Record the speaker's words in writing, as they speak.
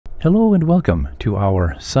Hello and welcome to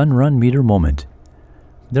our Sunrun meter moment.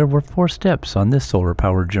 There were 4 steps on this solar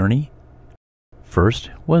power journey.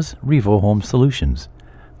 First was Revo Home Solutions.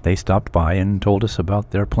 They stopped by and told us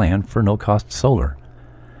about their plan for no-cost solar.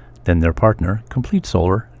 Then their partner, Complete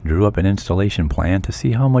Solar, drew up an installation plan to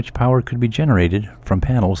see how much power could be generated from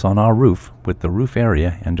panels on our roof with the roof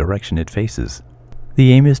area and direction it faces.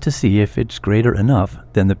 The aim is to see if it's greater enough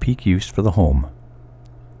than the peak use for the home.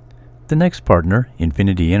 The next partner,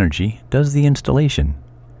 Infinity Energy, does the installation.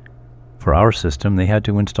 For our system, they had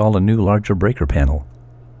to install a new larger breaker panel.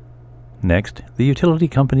 Next, the utility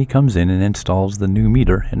company comes in and installs the new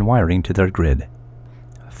meter and wiring to their grid.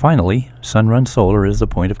 Finally, Sunrun Solar is the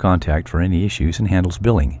point of contact for any issues and handles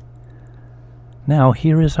billing. Now,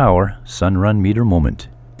 here is our Sunrun meter moment.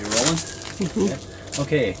 You rolling?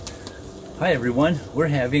 Okay. Hi everyone. We're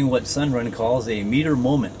having what Sunrun calls a meter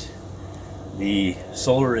moment. The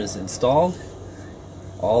solar is installed.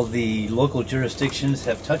 All the local jurisdictions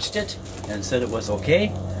have touched it and said it was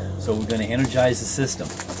okay, so we're going to energize the system.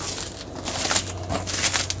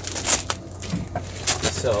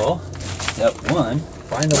 So, step 1,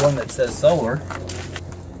 find the one that says solar.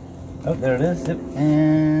 Oh, there it is. Yep.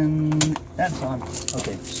 And that's on.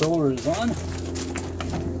 Okay, solar is on.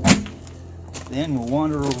 Then we'll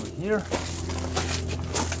wander over here.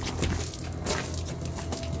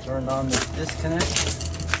 Turn on this disconnect,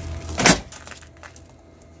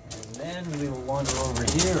 and then we will wander over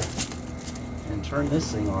here and turn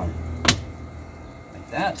this thing on, like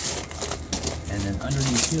that. And then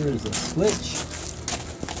underneath here is a switch,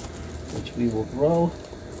 which we will throw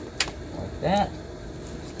like that.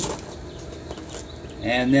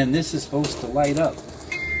 And then this is supposed to light up.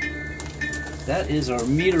 That is our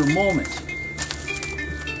meter moment.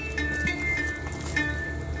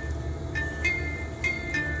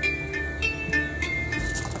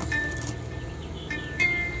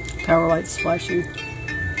 Power lights flashing.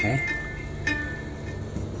 Okay.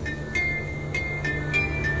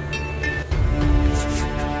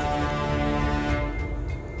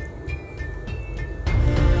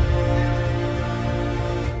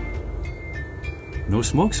 No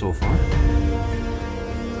smoke so far.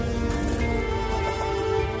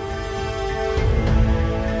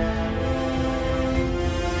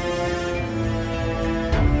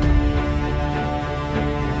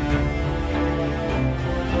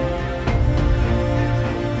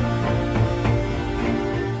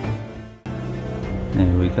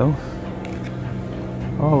 There we go.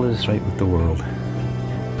 All is right with the world.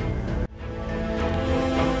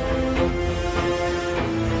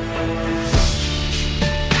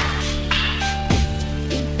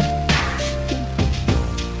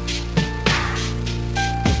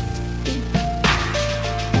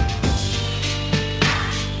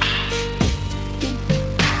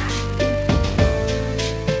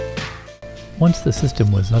 Once the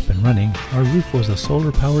system was up and running, our roof was a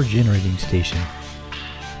solar power generating station.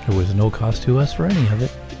 There was no cost to us for any of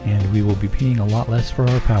it, and we will be paying a lot less for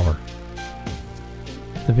our power.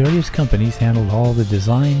 The various companies handled all the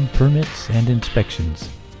design, permits, and inspections.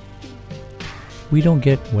 We don't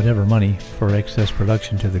get whatever money for excess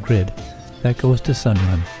production to the grid. That goes to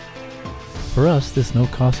Sunrun. For us, this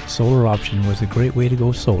no-cost solar option was a great way to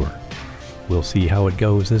go solar. We'll see how it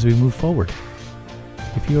goes as we move forward.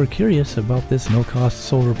 If you are curious about this no-cost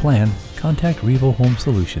solar plan, contact Revo Home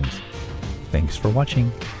Solutions. Thanks for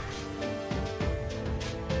watching.